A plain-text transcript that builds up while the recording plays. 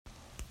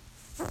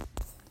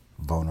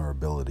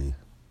vulnerability.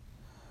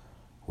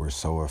 We're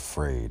so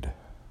afraid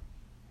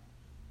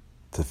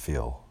to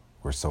feel.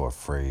 We're so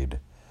afraid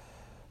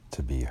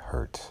to be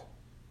hurt.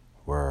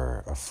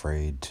 We're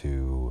afraid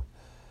to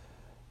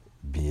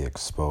be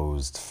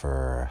exposed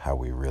for how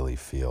we really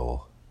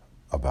feel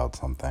about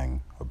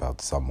something, about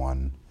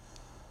someone,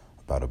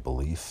 about a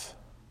belief,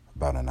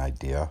 about an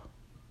idea.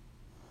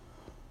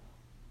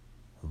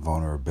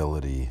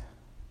 Vulnerability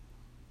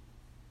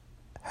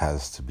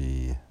has to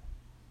be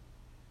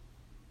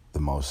the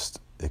most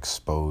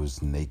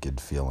exposed, naked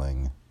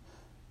feeling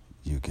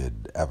you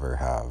could ever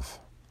have.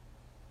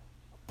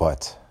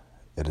 But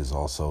it is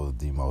also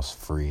the most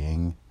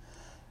freeing.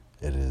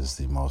 It is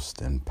the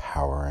most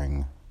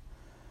empowering.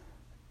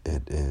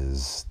 It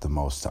is the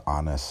most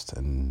honest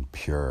and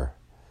pure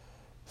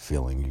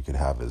feeling you could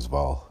have as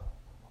well.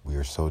 We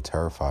are so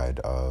terrified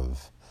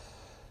of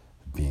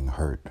being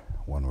hurt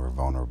when we're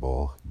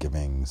vulnerable,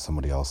 giving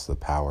somebody else the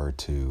power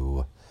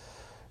to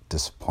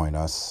disappoint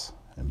us,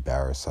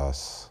 embarrass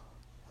us,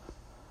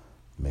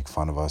 make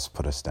fun of us,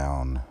 put us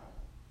down,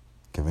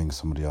 giving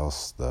somebody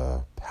else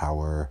the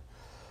power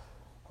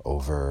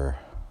over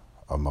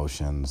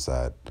emotions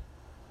that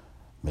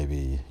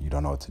maybe you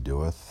don't know what to do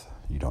with,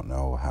 you don't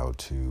know how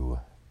to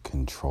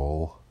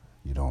control,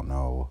 you don't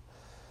know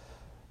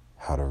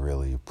how to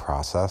really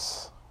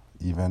process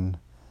even.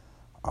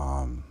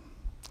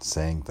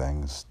 Saying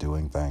things,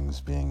 doing things,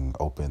 being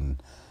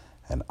open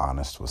and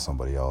honest with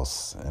somebody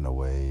else in a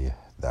way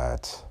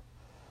that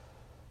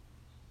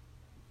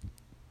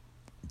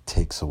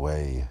takes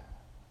away,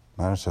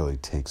 not necessarily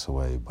takes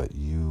away, but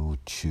you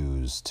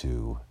choose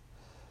to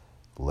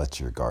let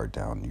your guard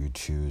down. You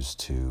choose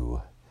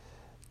to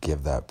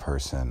give that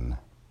person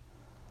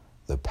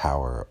the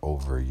power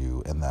over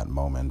you in that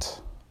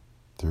moment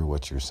through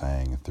what you're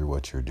saying, through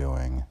what you're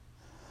doing,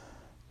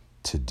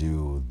 to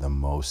do the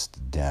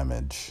most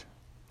damage.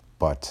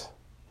 But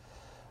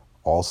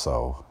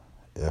also,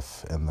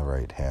 if in the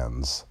right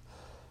hands,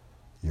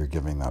 you're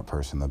giving that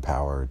person the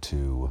power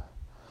to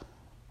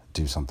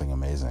do something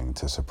amazing,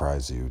 to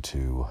surprise you,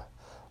 to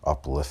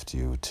uplift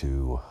you,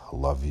 to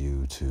love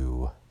you,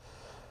 to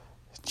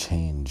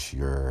change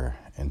your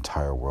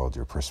entire world,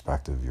 your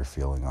perspective, your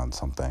feeling on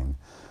something.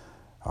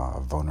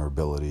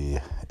 Vulnerability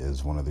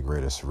is one of the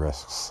greatest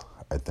risks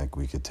I think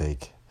we could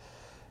take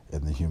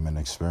in the human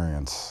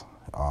experience.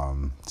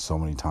 So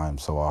many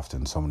times, so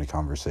often, so many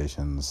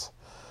conversations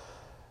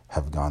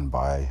have gone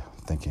by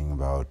thinking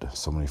about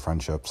so many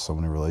friendships, so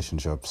many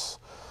relationships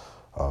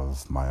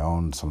of my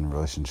own, so many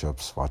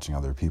relationships, watching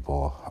other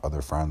people,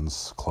 other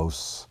friends,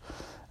 close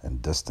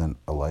and distant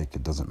alike,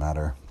 it doesn't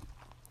matter.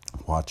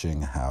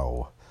 Watching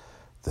how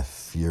the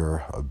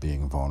fear of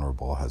being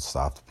vulnerable has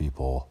stopped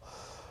people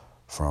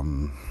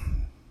from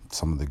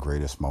some of the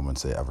greatest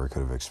moments they ever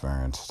could have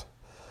experienced.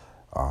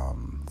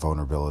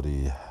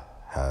 Vulnerability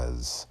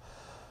has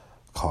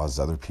caused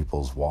other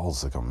people's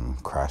walls to come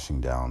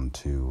crashing down,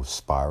 to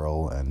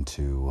spiral and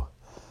to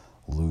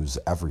lose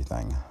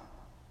everything.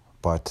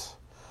 But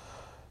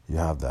you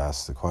have to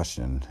ask the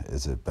question,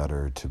 is it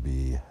better to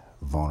be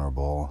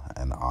vulnerable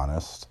and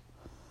honest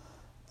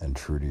and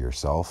true to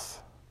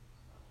yourself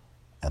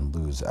and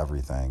lose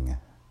everything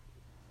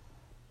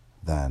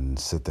than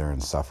sit there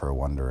and suffer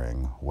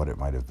wondering what it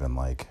might have been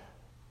like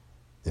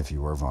if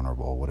you were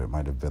vulnerable, what it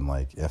might have been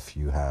like if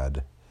you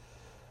had,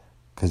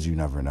 because you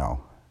never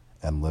know.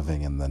 And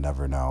living in the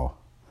never know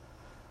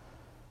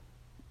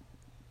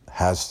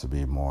has to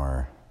be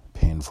more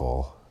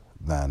painful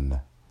than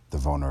the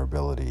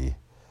vulnerability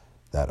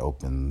that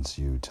opens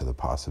you to the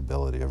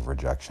possibility of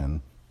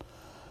rejection.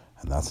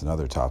 And that's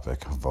another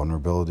topic.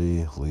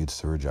 Vulnerability leads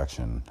to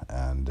rejection,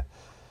 and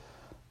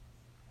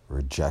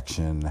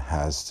rejection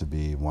has to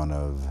be one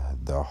of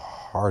the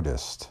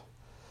hardest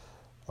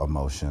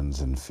emotions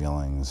and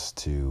feelings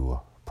to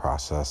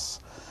process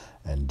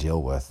and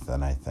deal with.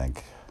 And I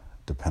think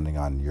depending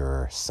on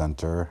your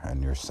center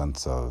and your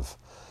sense of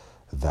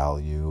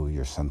value,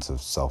 your sense of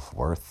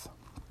self-worth,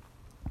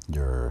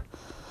 your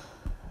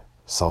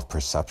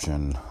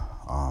self-perception,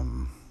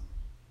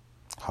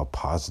 how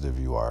positive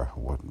you are,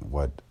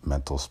 what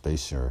mental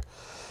space you're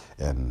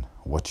in,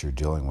 what you're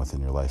dealing with in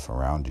your life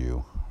around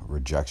you,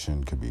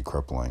 rejection could be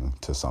crippling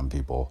to some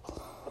people.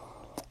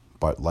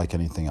 But like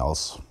anything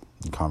else,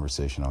 a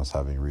conversation I was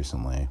having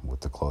recently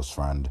with a close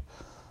friend,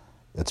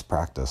 it's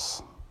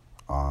practice.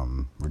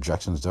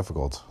 Rejection is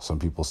difficult. Some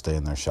people stay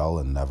in their shell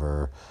and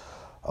never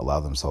allow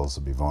themselves to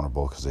be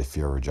vulnerable because they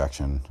fear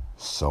rejection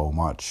so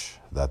much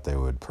that they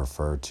would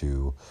prefer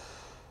to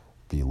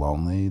be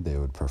lonely. They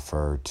would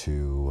prefer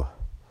to,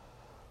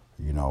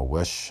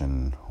 wish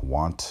and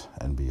want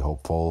and be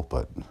hopeful,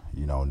 but,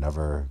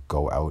 never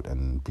go out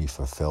and be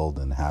fulfilled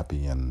and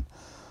happy and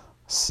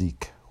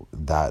seek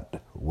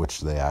that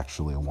which they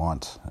actually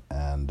want.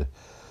 And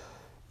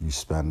you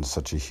spend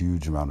such a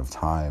huge amount of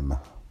time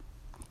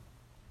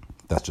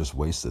that's just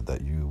wasted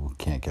that you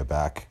can't get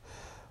back,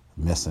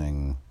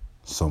 missing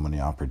so many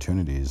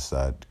opportunities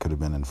that could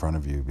have been in front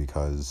of you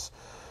because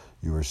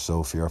you were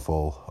so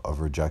fearful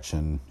of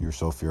rejection. You're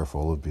so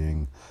fearful of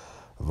being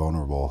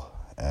vulnerable.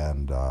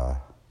 And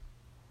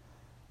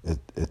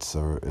it's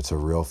a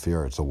real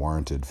fear. It's a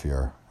warranted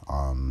fear.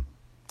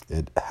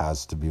 It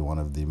has to be one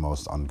of the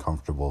most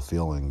uncomfortable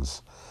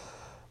feelings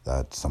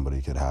that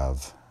somebody could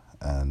have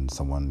and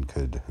someone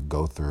could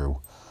go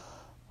through.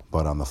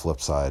 But on the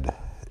flip side,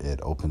 it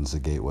opens a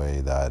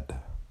gateway that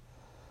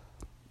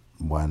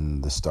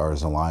when the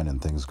stars align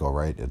and things go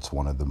right, it's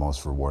one of the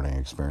most rewarding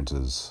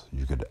experiences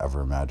you could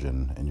ever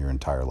imagine in your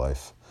entire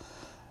life.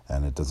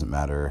 And it doesn't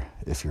matter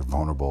if you're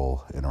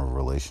vulnerable in a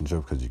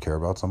relationship because you care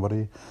about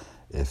somebody,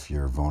 if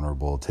you're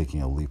vulnerable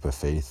taking a leap of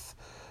faith,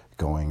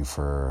 going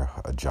for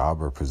a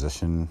job or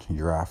position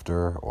you're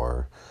after,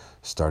 or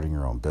starting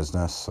your own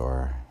business,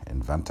 or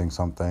inventing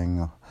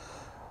something,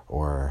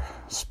 or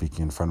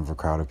speaking in front of a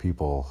crowd of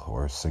people,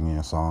 or singing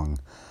a song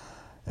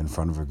in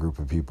front of a group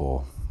of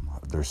people.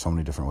 There's so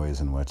many different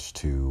ways in which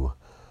to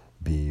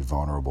be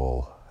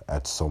vulnerable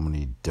at so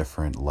many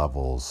different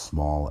levels,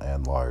 small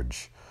and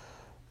large,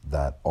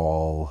 that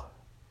all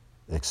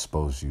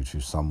expose you to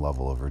some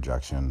level of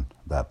rejection,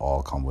 that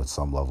all come with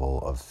some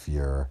level of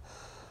fear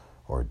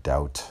or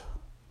doubt.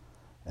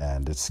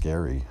 And it's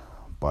scary,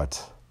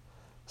 but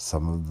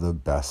some of the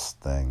best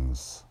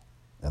things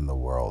in the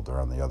world are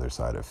on the other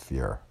side of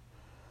fear.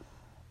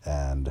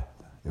 And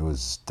it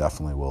was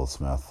definitely Will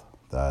Smith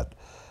that,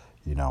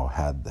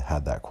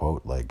 had that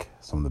quote, like,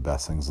 some of the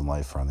best things in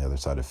life are on the other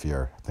side of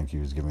fear. I think he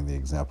was giving the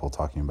example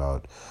talking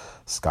about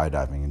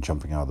skydiving and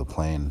jumping out of the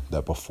plane,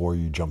 that before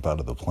you jump out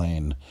of the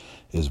plane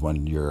is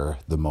when you're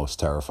the most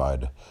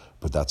terrified,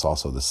 but that's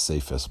also the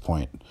safest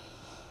point.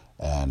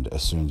 And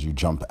as soon as you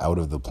jump out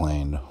of the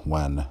plane,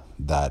 when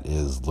that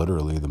is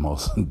literally the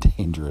most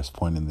dangerous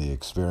point in the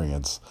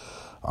experience,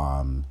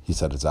 he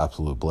said it's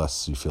absolute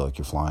bliss. You feel like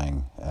you're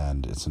flying,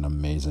 and it's an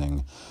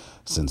amazing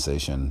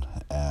sensation.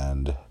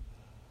 And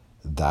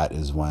that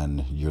is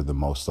when you're the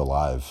most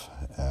alive.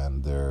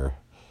 And there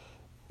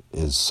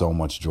is so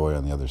much joy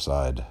on the other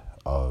side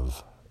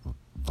of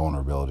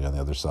vulnerability, on the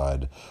other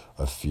side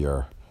of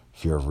fear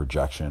of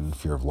rejection,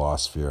 fear of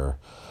loss, fear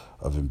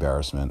of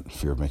embarrassment,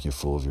 fear of making a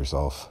fool of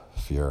yourself,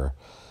 fear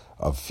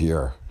of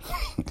fear,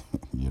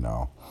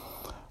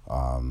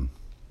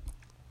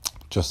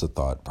 just a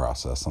thought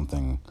process,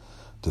 something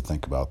to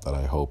think about that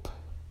I hope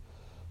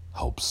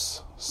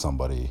helps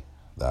somebody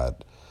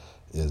that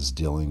is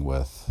dealing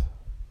with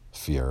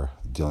fear,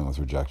 dealing with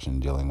rejection,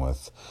 dealing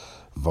with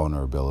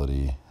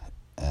vulnerability,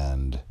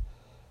 and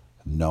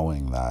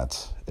knowing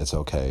that it's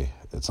okay.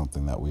 It's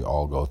something that we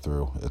all go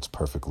through. It's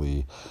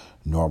perfectly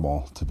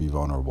normal to be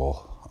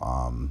vulnerable.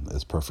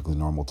 It's perfectly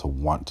normal to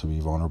want to be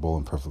vulnerable,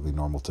 and perfectly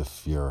normal to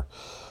fear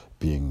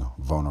being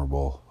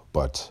vulnerable.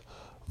 But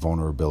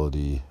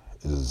vulnerability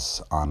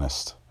is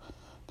honest.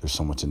 There's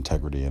so much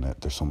integrity in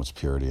it. There's so much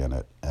purity in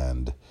it.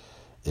 And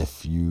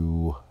if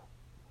you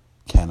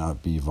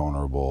cannot be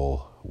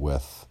vulnerable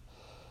with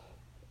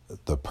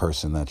the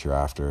person that you're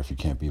after, if you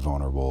can't be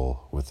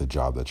vulnerable with the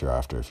job that you're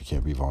after, if you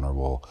can't be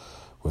vulnerable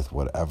with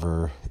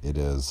whatever it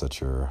is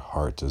that your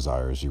heart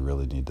desires, you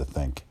really need to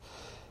think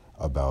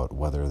about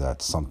whether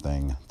that's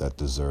something that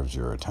deserves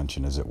your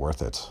attention. Is it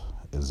worth it?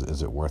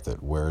 Is it worth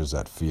it? Where is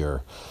that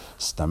fear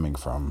stemming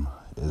from?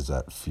 Is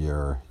that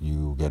fear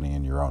you getting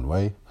in your own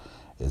way?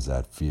 Is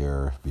that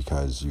fear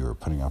because you're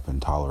putting up and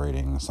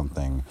tolerating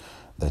something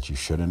that you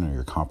shouldn't, or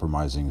you're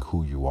compromising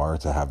who you are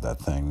to have that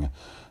thing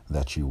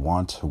that you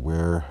want?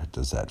 Where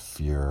does that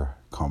fear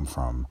come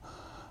from?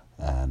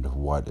 And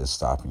what is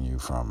stopping you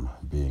from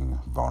being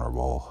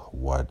vulnerable?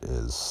 What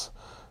is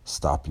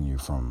stopping you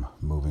from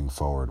moving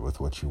forward with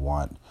what you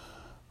want?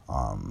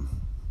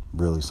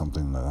 Really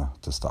something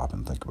to stop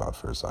and think about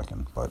for a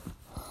second. But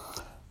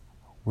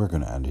we're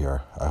going to end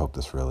here. I hope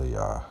this really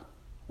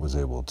was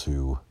able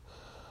to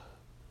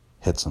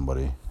hit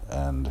somebody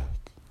and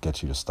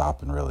get you to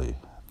stop and really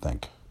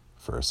think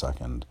for a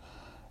second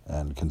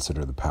and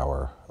consider the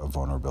power of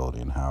vulnerability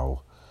and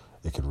how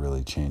it could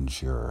really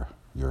change your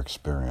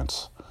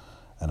experience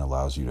and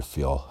allows you to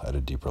feel at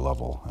a deeper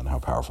level, and how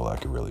powerful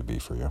that could really be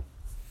for you.